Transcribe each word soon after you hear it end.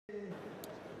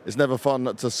It's never fun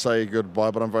to say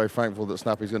goodbye, but I'm very thankful that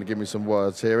Snappi's going to give me some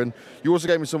words here. And you also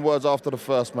gave me some words after the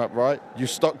first map, right? You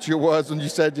stuck to your words and you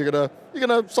said you're gonna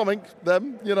something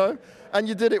them, you know, and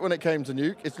you did it when it came to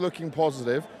Nuke. It's looking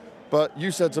positive. But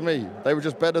you said to me, they were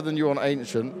just better than you on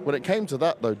Ancient. When it came to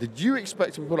that, though, did you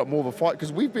expect to put up more of a fight?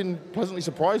 Because we've been pleasantly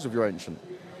surprised with your Ancient.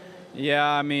 Yeah,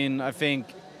 I mean, I think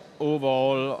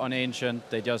overall on Ancient,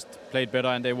 they just played better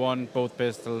and they won both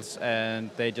pistols and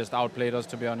they just outplayed us,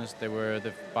 to be honest. They were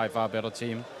the by far better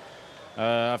team.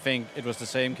 I think it was the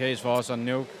same case for us on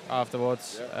Nuke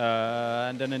afterwards. Yeah.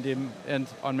 And then in the end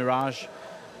on Mirage,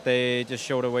 they just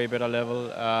showed a way better level.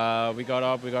 We got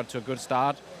up, we got to a good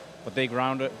start. But they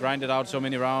grinded out so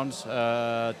many rounds.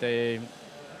 They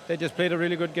just played a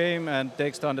really good game, and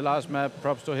Dexter on the last map,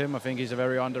 props to him. I think he's a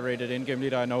very underrated in-game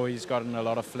leader. I know he's gotten a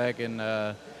lot of flack in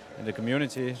the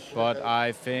community, but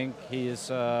I think he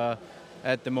is,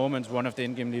 at the moment, one of the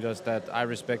in-game leaders that I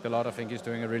respect a lot. I think he's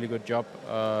doing a really good job.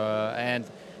 And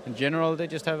in general, they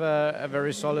just have a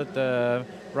very solid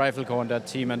rifle core on that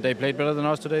team, and they played better than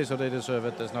us today, so they deserve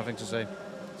it. There's nothing to say.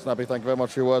 Snappi, thank you very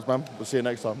much for your words, man. We'll see you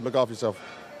next time. Look after yourself.